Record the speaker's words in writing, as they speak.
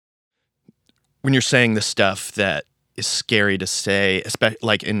when you're saying the stuff that is scary to say, especially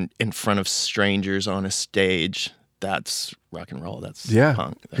like in front of strangers on a stage, that's rock and roll. That's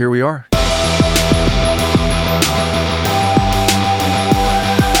punk. Here we are.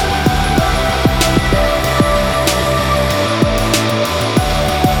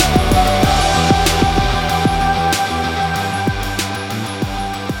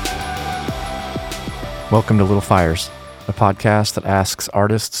 Welcome to Little Fires, a podcast that asks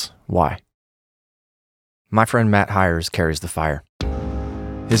artists why. My friend Matt Hires carries the fire.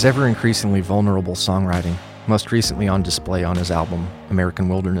 His ever-increasingly vulnerable songwriting, most recently on display on his album, American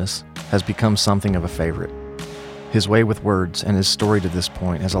Wilderness, has become something of a favorite. His way with words and his story to this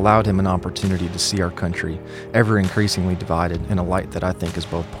point has allowed him an opportunity to see our country ever-increasingly divided in a light that I think is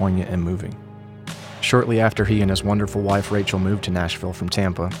both poignant and moving. Shortly after he and his wonderful wife Rachel moved to Nashville from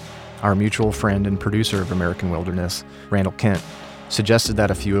Tampa, our mutual friend and producer of American Wilderness, Randall Kent, suggested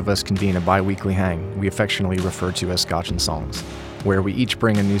that a few of us convene a bi-weekly hang we affectionately refer to as Scotch and Songs, where we each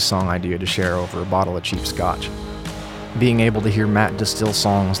bring a new song idea to share over a bottle of cheap scotch. Being able to hear Matt distill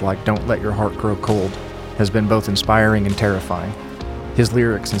songs like Don't Let Your Heart Grow Cold has been both inspiring and terrifying. His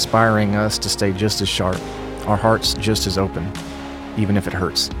lyrics inspiring us to stay just as sharp, our hearts just as open, even if it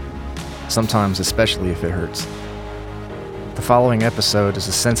hurts. Sometimes especially if it hurts. The following episode is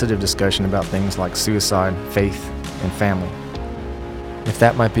a sensitive discussion about things like suicide, faith, and family. If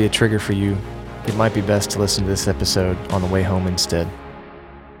that might be a trigger for you, it might be best to listen to this episode on the way home instead.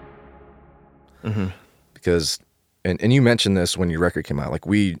 Mm-hmm. Because, and you mentioned this when your record came out, like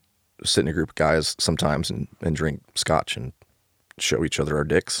we sit in a group of guys sometimes and drink scotch and show each other our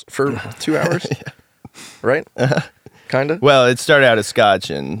dicks for 2 hours, right? Kinda. Well, it started out as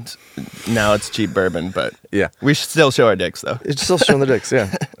scotch and now it's cheap bourbon, but yeah, we should still show our dicks though. It's still showing the dicks,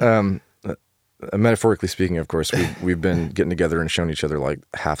 yeah. Metaphorically speaking, of course, we've been getting together and showing each other like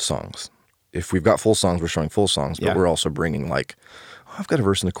half songs. If we've got full songs, we're showing full songs, but we're also bringing like, oh, I've got a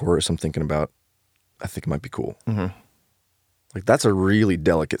verse in the chorus I'm thinking about. I think it might be cool. Mm-hmm. Like that's a really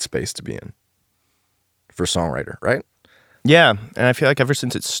delicate space to be in for a songwriter, right? Yeah, and I feel like ever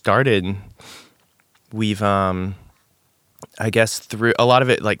since it started, we've I guess through a lot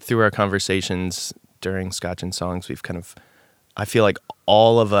of it, like through our conversations during Scotch and Songs, we've kind of, I feel like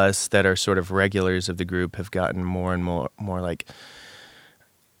all of us that are sort of regulars of the group have gotten more and more like,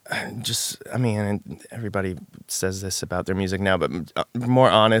 just, I mean, and everybody says this about their music now, but more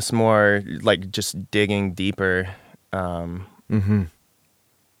honest, more like just digging deeper,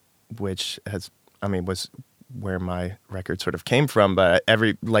 which has, I mean, was where my record sort of came from, but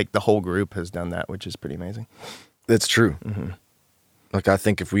the whole group has done that, which is pretty amazing. It's true. Mm-hmm. Like, I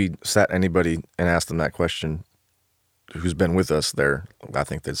think if we sat anybody and asked them that question, who's been with us there, I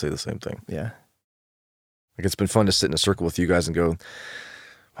think they'd say the same thing. Yeah. Like, it's been fun to sit in a circle with you guys and go,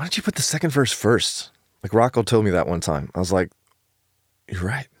 why don't you put the second verse first? Like, Rocco told me that one time. I was like, you're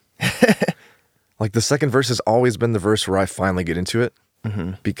right. Like, the second verse has always been the verse where I finally get into it,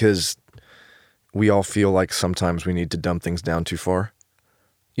 because we all feel like sometimes we need to dumb things down too far.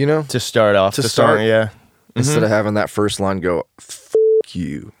 You know? To start off the song, yeah. Instead of having that first line go, "F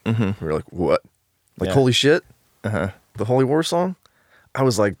you," we're like, "What? Like holy shit?" The Holy War song. I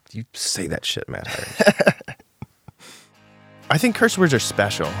was like, "You say that shit, Matt Hires." I think curse words are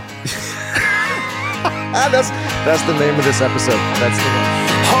special. That's the name of this episode. That's the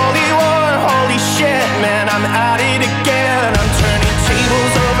name. Holy War, holy shit, man, I'm at it again. I'm turning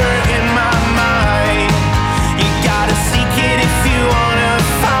tables over in my mind. You gotta seek it if you wanna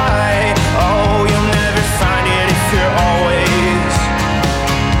fight. Oh, you'll never find it if you're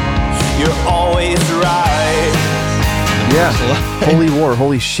always right. Yeah. Holy War,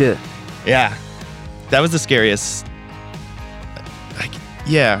 holy shit. Yeah. That was the scariest.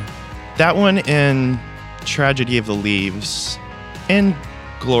 That one and Tragedy of the Leaves and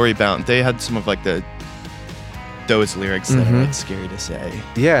Glory Bound, they had some of like those lyrics that are like scary to say.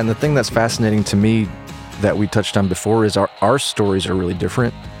 Yeah, and the thing that's fascinating to me that we touched on before is our stories are really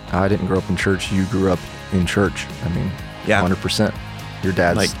different. I didn't grow up in church. You grew up in church. I mean, 100%. Your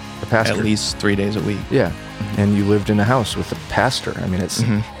dad's like a pastor. At least 3 days a week. Yeah, and you lived in a house with a pastor. I mean, it's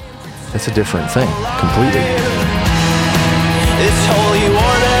a different thing, completely. This holy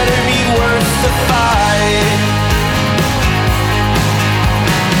war better be worth the fight.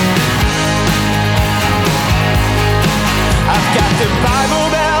 I've got the Bible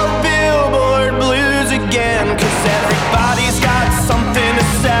Belt Billboard blues again, 'cause everybody's got something to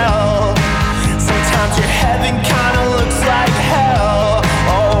sell. Sometimes your heaven kinda looks like hell.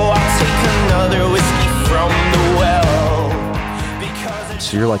 Oh, I'll take another whiskey from the well.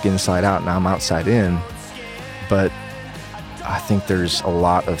 So you're like inside out and I'm outside in, but I think there's a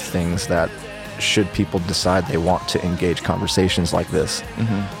lot of things that should people decide they want to engage conversations like this.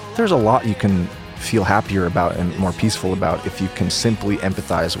 Mm-hmm. There's a lot you can feel happier about and more peaceful about if you can simply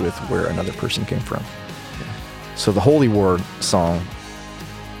empathize with where another person came from. So the Holy War song,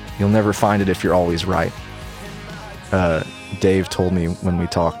 you'll never find it if you're always right. Dave told me when we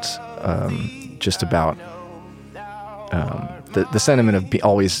talked just about the sentiment of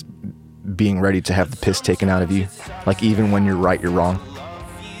always being ready to have the piss taken out of you. Like even when you're right, you're wrong.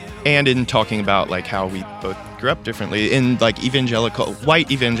 And in talking about like how we both grew up differently in like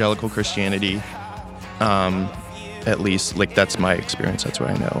white evangelical Christianity, at least like that's my experience. That's what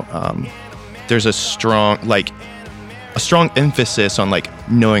I know. There's a strong emphasis on like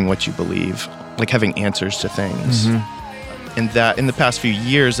knowing what you believe, like having answers to things. Mm-hmm. And that in the past few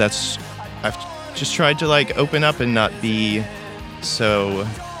years, I've just tried to like open up and not be so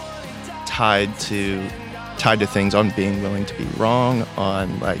tied to things, on being willing to be wrong,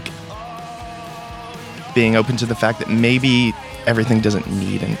 on like being open to the fact that maybe everything doesn't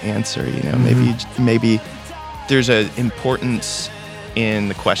need an answer, you know. Mm-hmm. Maybe there's an importance in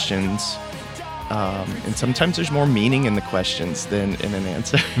the questions, and sometimes there's more meaning in the questions than in an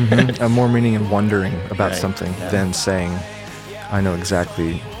answer. Mm-hmm. More meaning in wondering about Right, something yeah. than saying, I know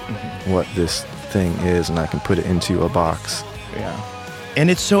exactly what this thing is and I can put it into a box. Yeah. And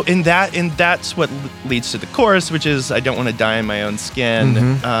it's so and that's what leads to the chorus, which is I don't want to die in my own skin.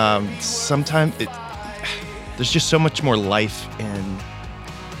 Mm-hmm. Sometimes there's just so much more life in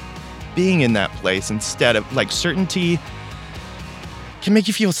being in that place, instead of like certainty can make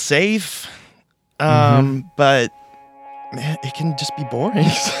you feel safe, but man, it can just be boring.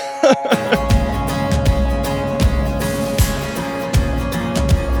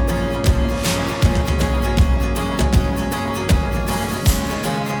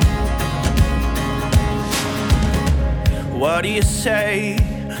 What do you say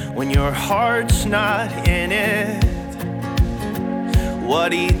when your heart's not in it? What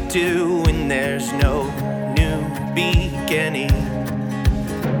do you do when there's no new beginning?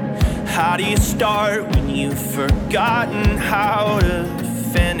 How do you start when you've forgotten how to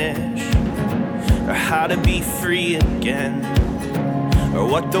finish? Or how to be free again? Or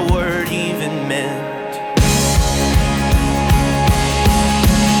what the word even meant?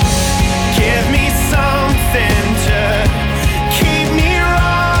 Give me something to keep me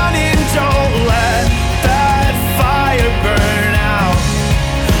running, don't let that fire burn out.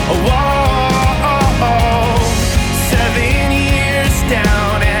 Whoa, 7 years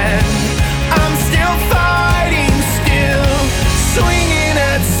down and I'm still fighting, still swinging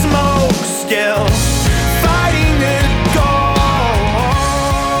at smoke, still fighting the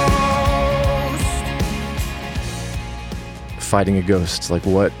ghost. Fighting a ghost, like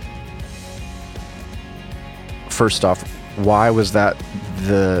what? First off, why was that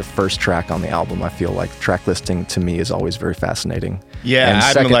the first track on the album? I feel like track listing to me is always very fascinating. Yeah, and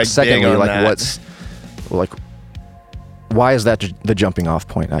I'm like secondly, big on like that. what's like, why is that the jumping off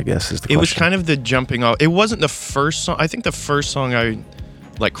point? I guess is the question. It was kind of the jumping off. It wasn't the first song. I think the first song I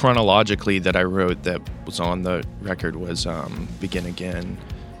like chronologically that I wrote that was on the record was "Begin Again."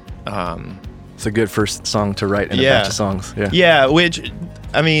 It's a good first song to write in a batch of songs. Yeah. Yeah, which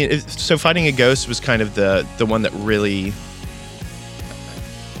I mean, so Fighting a Ghost was kind of the one that really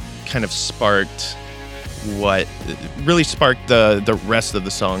kind of sparked the rest of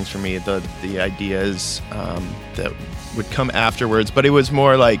the songs for me, the ideas that would come afterwards. But it was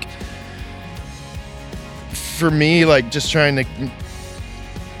more like, for me, like just trying to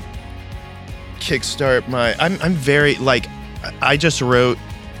kickstart my I'm very like, I just wrote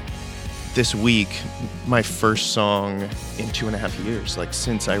this week my first song in 2.5 years, like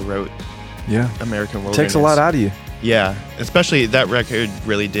since I wrote Yeah. American Wilderness. It takes a lot out of you. Yeah, especially that record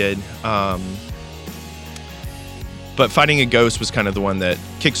really did. But Fighting a Ghost was kind of the one that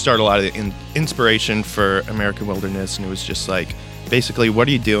kickstarted a lot of the inspiration for American Wilderness, and it was just like, basically, what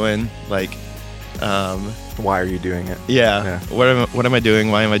are you doing? Like, Why are you doing it? yeah. What am I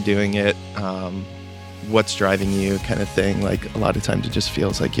doing? Why am I doing it? What's driving you? Kind of thing. Like a lot of times, it just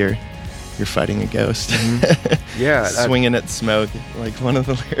feels like you're fighting a ghost. Yeah. Swinging at smoke, like one of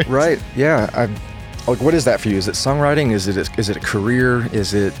the lyrics. Right. Yeah. Like, what is that for you? Is it songwriting? Is it a career?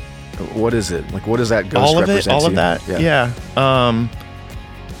 Is it, what is it? Like, what does that ghost represent all to of you? that. Yeah.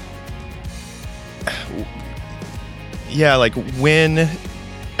 Yeah. Like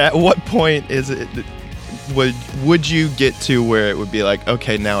at what point is it? Would you get to where it would be like,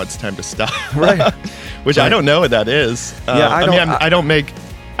 okay, now it's time to stop? Right. Which I don't know what that is. Yeah,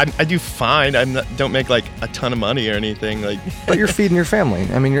 I I do fine. Don't make like a ton of money or anything. Like, But you're feeding your family.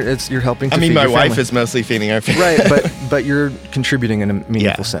 I mean, you're helping to I mean, feed my your wife family. is mostly feeding our family. Right, but you're contributing in a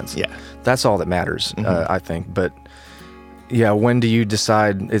meaningful sense. Yeah. That's all that matters, I think. But yeah, when do you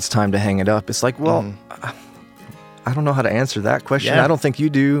decide it's time to hang it up? It's like, well, I don't know how to answer that question. Yeah. I don't think you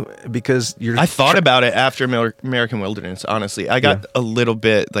do, because you're... I thought about it after American Wilderness, honestly. I got a little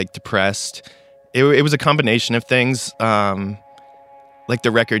bit like depressed. It was a combination of things. Like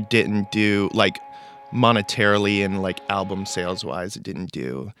the record didn't do, like monetarily and like album sales wise, it didn't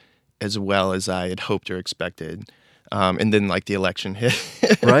do as well as I had hoped or expected. And then like the election hit.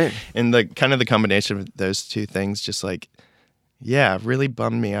 Right. And the kind of the combination of those two things just like, yeah, really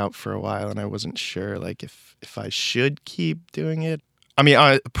bummed me out for a while. And I wasn't sure like if I should keep doing it. I mean,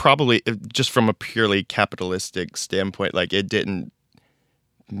 I probably just from a purely capitalistic standpoint, like it didn't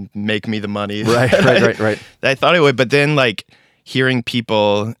make me the money Right. that I thought it would. But then like hearing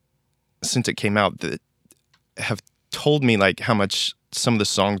people since it came out that have told me like how much some of the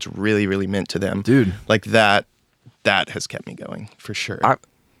songs really, really meant to them. Dude. Like that has kept me going for sure.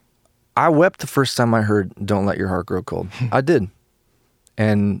 I wept the first time I heard "Don't Let Your Heart Grow Cold." I did,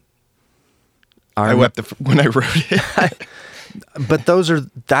 and I wept when I wrote it. But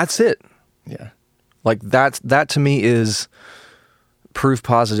that's it. Yeah. Like that to me is proof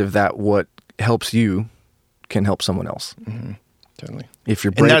positive that what helps you can help someone else. Mm-hmm. Totally. If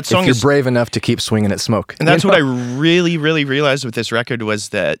you're And brave, that song if you're is- brave enough to keep swinging at smoke. And that's You what know? I really, really realized with this record was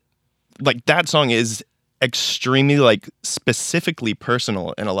that like that song is extremely like specifically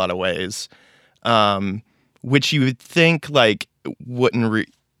personal in a lot of ways, which you would think like wouldn't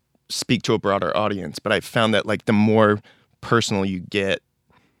speak to a broader audience. But I found that like the more personal you get,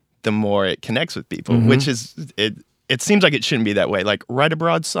 the more it connects with people, which is it seems like it shouldn't be that way. Like write a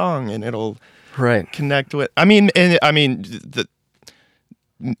broad song and it'll Right. connect with. I mean, the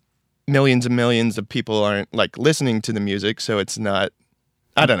millions and millions of people aren't like listening to the music, so it's not.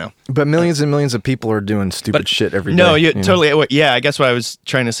 I don't know. But millions and millions of people are doing stupid shit every day. No, you know? totally. Yeah, I guess what I was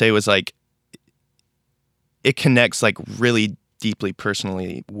trying to say was like, it connects like really deeply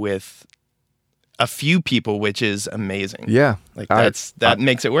personally with a few people, which is amazing. Yeah. Like that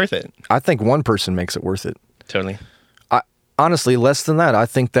makes it worth it. I think one person makes it worth it. Totally. Honestly, less than that. I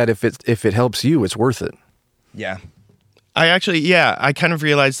think that if it helps you, it's worth it. Yeah. I kind of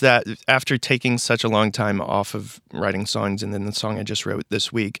realized that after taking such a long time off of writing songs, and then the song I just wrote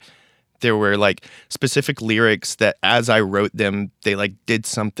this week, there were like specific lyrics that as I wrote them, they like did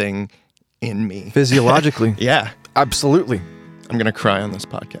something in me. Physiologically. Yeah. Absolutely. I'm going to cry on this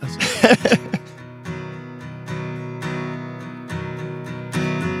podcast.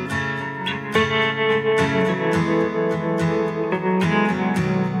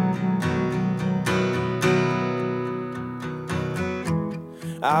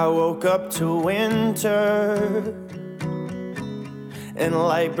 I woke up to winter and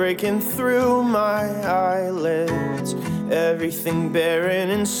light breaking through my eyelids. Everything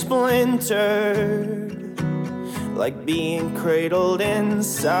barren and splintered, like being cradled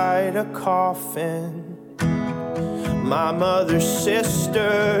inside a coffin. My mother's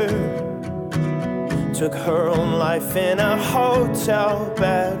sister took her own life in a hotel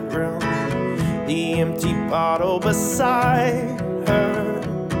bedroom. The empty bottle beside her.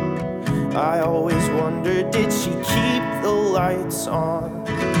 I always wondered, did she keep the lights on?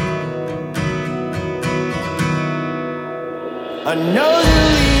 I know the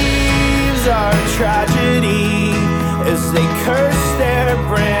leaves are a tragedy as they curse their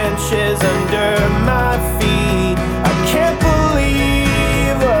branches under my feet. I can't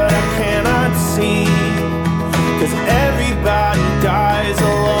believe what I cannot see, 'cause everybody dies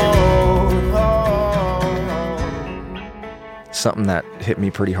alone. Something that hit me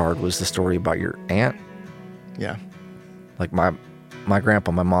pretty hard was the story about your aunt. Yeah. Like my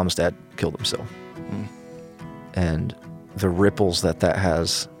grandpa, my mom's dad, killed himself. And the ripples that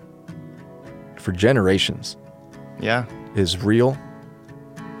has for generations Yeah. is real,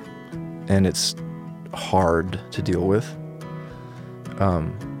 and it's hard to deal with.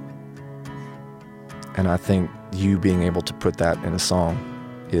 And I think you being able to put that in a song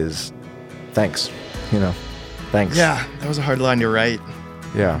is thanks, thanks. Yeah. That was a hard line to write.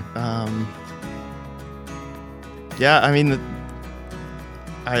 Yeah. Yeah, I mean,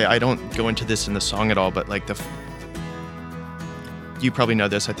 I don't go into this in the song at all, but like you probably know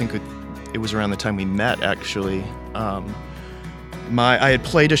this. I think it was around the time we met, actually. I had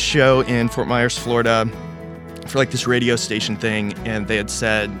played a show in Fort Myers, Florida, for like this radio station thing, and they had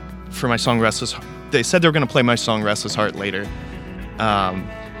said for my song Restless, they said they were going to play my song Restless Heart later.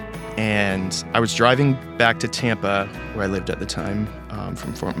 And I was driving back to Tampa, where I lived at the time,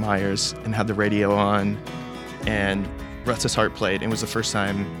 from Fort Myers and had the radio on, and Russ's Heart played. It was the first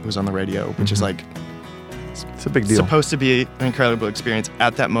time it was on the radio, which is like, It's a big deal. supposed to be an incredible experience.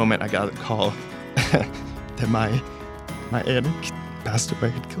 At that moment, I got a call that my aunt had passed away,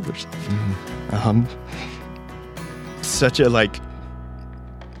 had killed herself.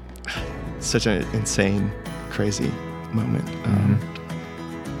 Such an insane, crazy moment.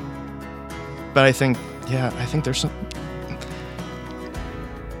 But I think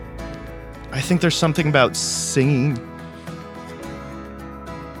there's something about singing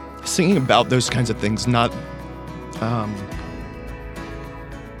about those kinds of things, not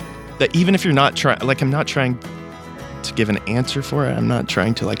that even if you're not trying, like, I'm not trying to give an answer for it, I'm not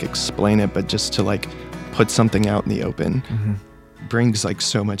trying to like explain it, but just to like put something out in the open brings like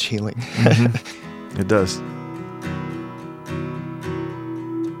so much healing. It does.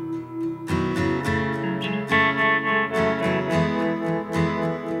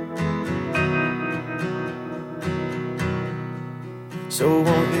 So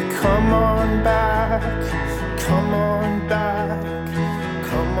won't you come on back, come on back,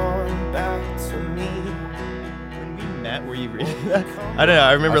 come on back to me. When we met, were you reading that? I don't know.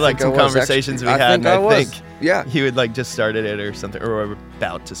 I remember like some think I was, conversations actually. we had, and I think Yeah. he would like just started it or something, or were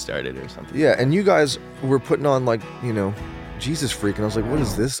about to start it or something. Yeah, and you guys were putting on like, Jesus Freak, and I was like, what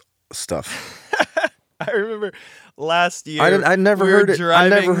is this stuff? I remember last year. I never we heard were it. I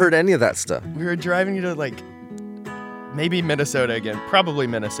never driving- heard any of that stuff. We were driving to like maybe Minnesota again, probably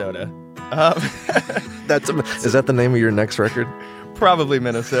Minnesota. Is that the name of your next record? Probably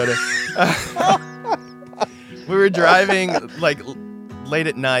Minnesota. We were driving like late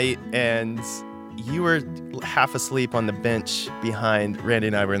at night, and you were half asleep on the bench behind. Randy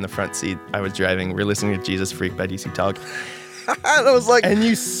and I were in the front seat. I was driving. We were listening to Jesus Freak by DC Talk. And I was like, And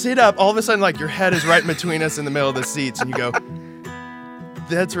you sit up, all of a sudden, like your head is right in between us in the middle of the seats, and you go,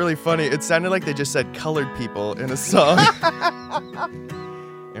 "That's really funny." It sounded like they just said colored people in a song.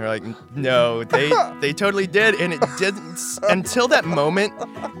 And we're like, no, they totally did. And it didn't, until that moment,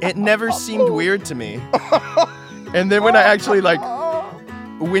 it never seemed weird to me. And then when I actually, like,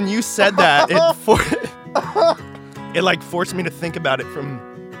 when you said that, it like forced me to think about it from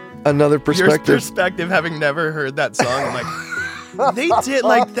another your perspective. perspective, having never heard that song. I'm like, they did,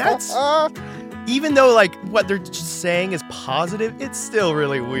 like, that's, even though, like, what they're saying is positive, it's still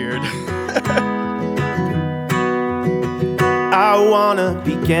really weird. I wanna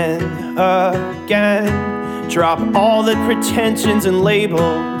begin again. Drop all the pretensions and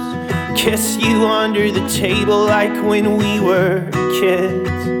labels. Kiss you under the table like when we were kids.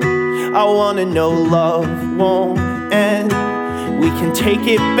 I wanna know love won't end. We can take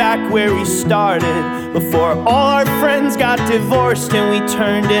it back where we started, before all our friends got divorced and we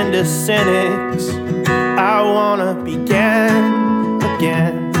turned into cynics. I wanna begin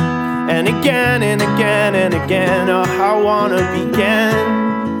again. And again and again and again. Oh, I wanna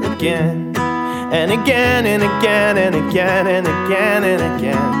begin again. And again and again and again and again and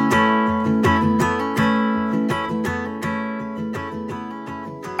again.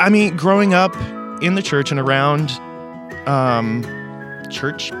 I mean, growing up in the church and around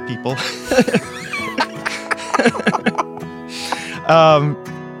church people,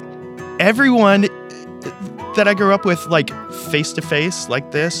 everyone that I grew up with, like, face to face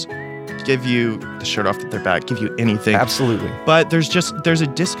like this, give you the shirt off their back, give you anything. Absolutely. But there's a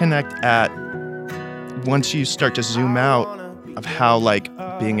disconnect at once you start to zoom out of how, like,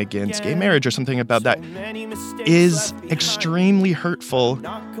 being against gay marriage or something about that is extremely hurtful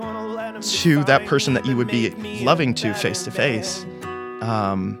to that person that you would be loving to face to face.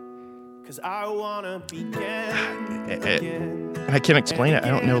 And I can't explain it. I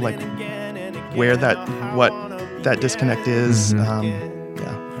don't know, like, what that disconnect is.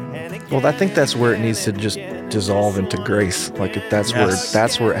 Well, I think that's where it needs to just dissolve into grace. Like, if that's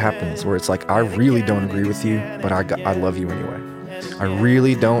where it happens, where it's like, I really don't agree with you, but I love you anyway. I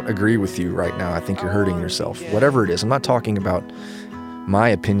really don't agree with you right now. I think you're hurting yourself. Whatever it is. I'm not talking about my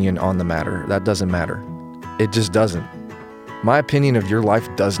opinion on the matter. That doesn't matter. It just doesn't. My opinion of your life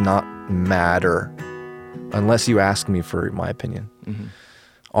does not matter unless you ask me for my opinion. Mm-hmm.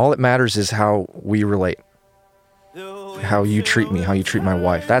 All that matters is how we relate. How you treat me, how you treat my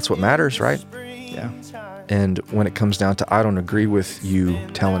wife. That's what matters, right? Yeah. And when it comes down to I don't agree with you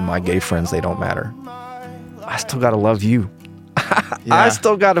telling my gay friends they don't matter, I still got to love you. Yeah. I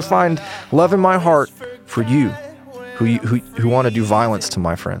still got to find love in my heart for you who want to do violence to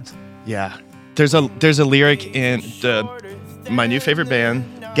my friends. Yeah. There's a lyric in my new favorite band,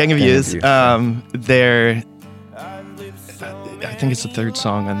 Gang of Youth. I think it's the third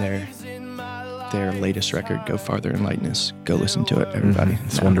song on there. their latest record, Go Farther in Lightness. Go listen to it, everybody.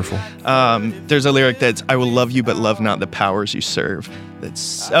 It's wonderful. There's a lyric that's, I will love you, but love not the powers you serve. That's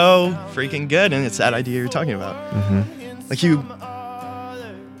so freaking good, and it's that idea you're talking about. Like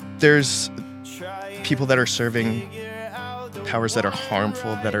there's people that are serving powers that are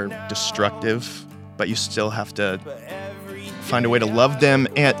harmful, that are destructive, but you still have to find a way to love them,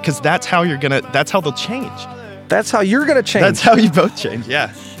 and because that's how they'll change. That's how you're gonna change. That's how you both change.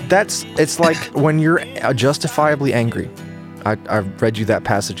 Yeah. It's like when you're justifiably angry. I read you that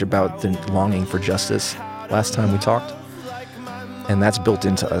passage about the longing for justice last time we talked. And that's built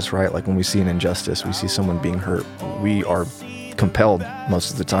into us, right? Like when we see an injustice, we see someone being hurt, we are compelled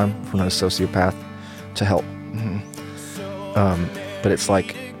most of the time, if we're not a sociopath, to help. But it's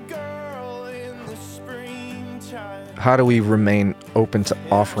like, how do we remain open to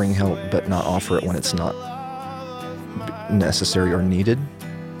offering help but not offer it when it's not necessary or needed?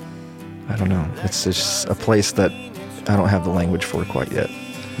 I don't know. It's just a place that I don't have the language for quite yet.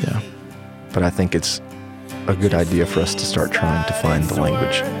 Yeah. But I think it's a good idea for us to start trying to find the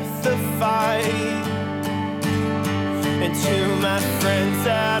language. And to my friends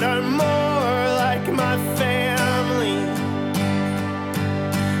that are more like my family,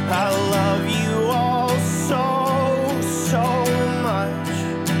 I love you all so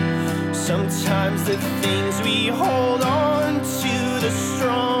much. Sometimes the things we hold on to the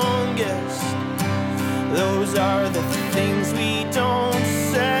strongest, those are the things we don't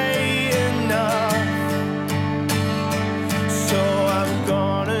say enough. So I'm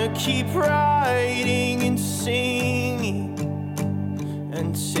gonna keep writing and singing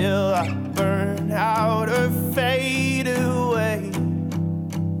until I burn out or fade away.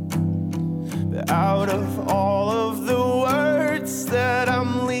 But out of all of the words that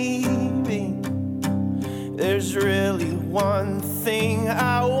I'm leaving, there's really one thing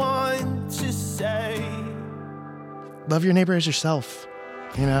I want to say. Love your neighbor as yourself,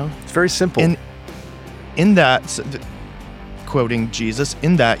 you know? It's very simple. And in that, quoting Jesus,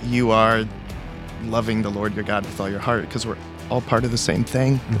 in that you are loving the Lord your God with all your heart, because we're all part of the same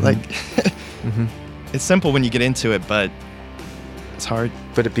thing. Like, it's simple when you get into it, but it's hard.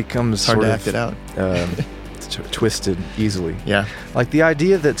 But it becomes It's hard sort to of act it out. twisted easily. Yeah. Like the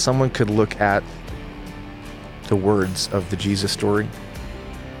idea that someone could look at the words of the Jesus story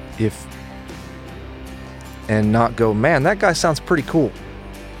and not go, man, that guy sounds pretty cool.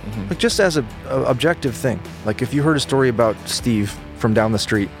 Like just as a objective thing. Like if you heard a story about Steve from down the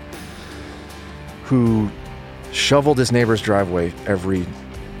street who shoveled his neighbor's driveway every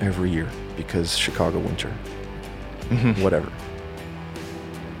year because Chicago winter, whatever.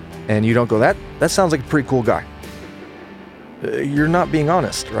 And you don't go, that sounds like a pretty cool guy. You're not being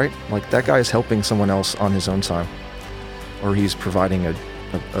honest, right? Like that guy is helping someone else on his own time, or he's providing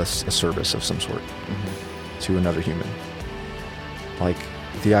a service of some sort to another human. Like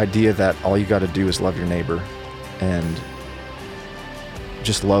the idea that all you got to do is love your neighbor and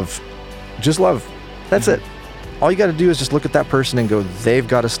just love. That's it. All you got to do is just look at that person and go, they've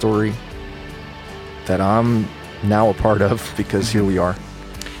got a story that I'm now a part of because here we are.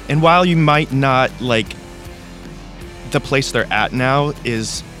 And while you might not, like, the place they're at now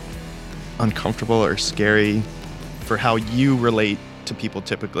is uncomfortable or scary for how you relate to people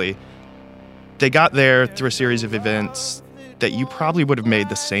typically, they got there through a series of events that you probably would have made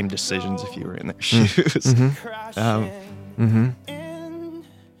the same decisions if you were in their shoes.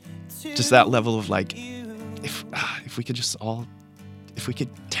 Just that level of, like, if we could just all, if we could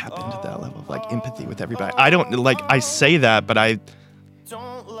tap into that level of, like, empathy with everybody. I don't, like, I say that, but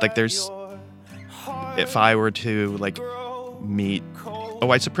like, there's, if I were to, like, meet a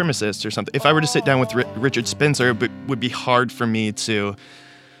white supremacist or something, if I were to sit down with Richard Spencer, it would be hard for me to,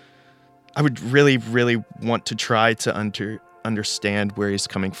 I would really, really want to try to understand where he's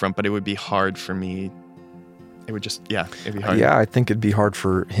coming from, but it would be hard for me. It would just, it'd be hard. Yeah, I think it'd be hard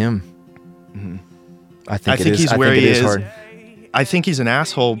for him. I think he's where he is. Hard. I think he's an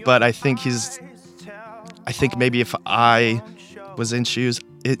asshole, but I think maybe if I was in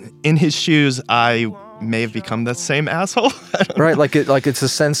his shoes, I may have become the same asshole. Right, like it's a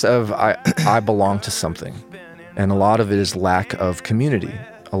sense of I belong to something, and a lot of it is lack of community.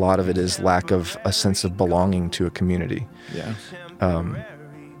 A lot of it is lack of a sense of belonging to a community. Yeah.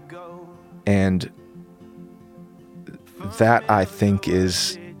 And that, I think,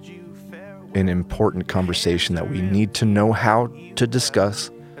 is an important conversation that we need to know how to discuss.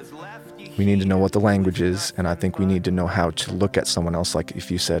 We need to know what the language is, and I think we need to know how to look at someone else. Like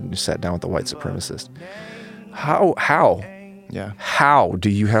if you sat down with a white supremacist, how Yeah. How do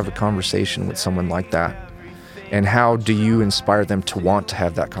you have a conversation with someone like that And how do you inspire them to want to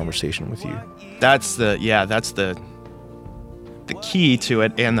have that conversation with you? That's the key to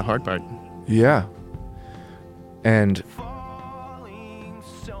it and the hard part. Yeah. And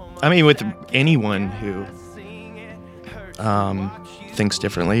I mean, with anyone who thinks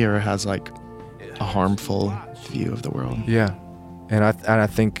differently or has like a harmful view of the world. yeah. And I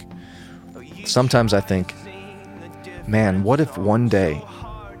think sometimes I think, man, what if one day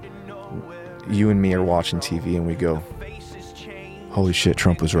you and me are watching TV and we go, holy shit,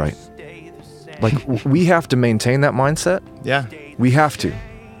 Trump was right. Like, we have to maintain that mindset. Yeah. We have to.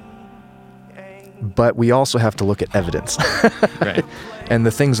 But we also have to look at evidence. Right. And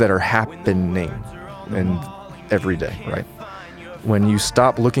the things that are happening and every day, right? When you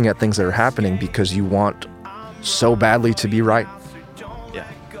stop looking at things that are happening because you want so badly to be right, Yeah.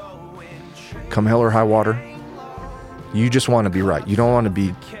 come hell or high water, you just want to be right. You don't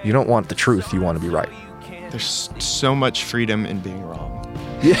want the truth, you want to be right. There's so much freedom in being wrong.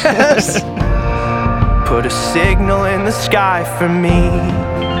 Yes. Put a signal in the sky for me.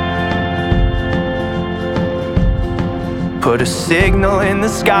 Put a signal in the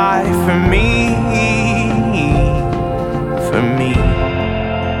sky for me. For me.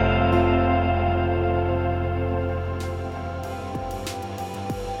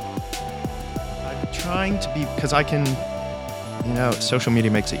 I'm trying to be, because I can, social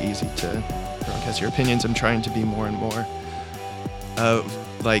media makes it easy to broadcast your opinions. I'm trying to be more and more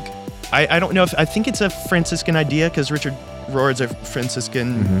of, like, I don't know if, I think it's a Franciscan idea, because Richard Rohr's a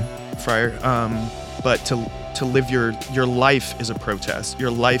Franciscan friar, but to live your life is a protest.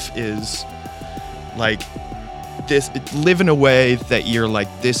 Your life is, like, this, live in a way that you're like,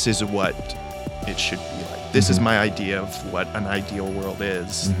 this is what it should be like. This is my idea of what an ideal world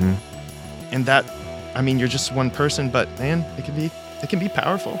is. And that, I mean, you're just one person, but man, it can be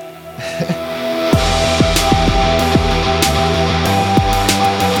powerful.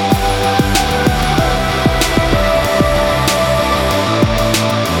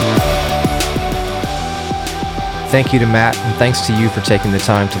 Thank you to Matt, and thanks to you for taking the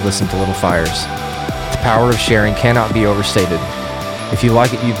time to listen to Little Fires. The power of sharing cannot be overstated. If you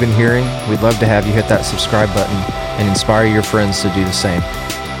like what you've been hearing, we'd love to have you hit that subscribe button and inspire your friends to do the same.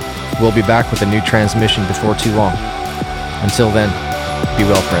 We'll be back with a new transmission before too long. Until then, be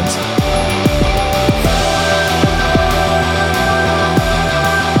well, friends.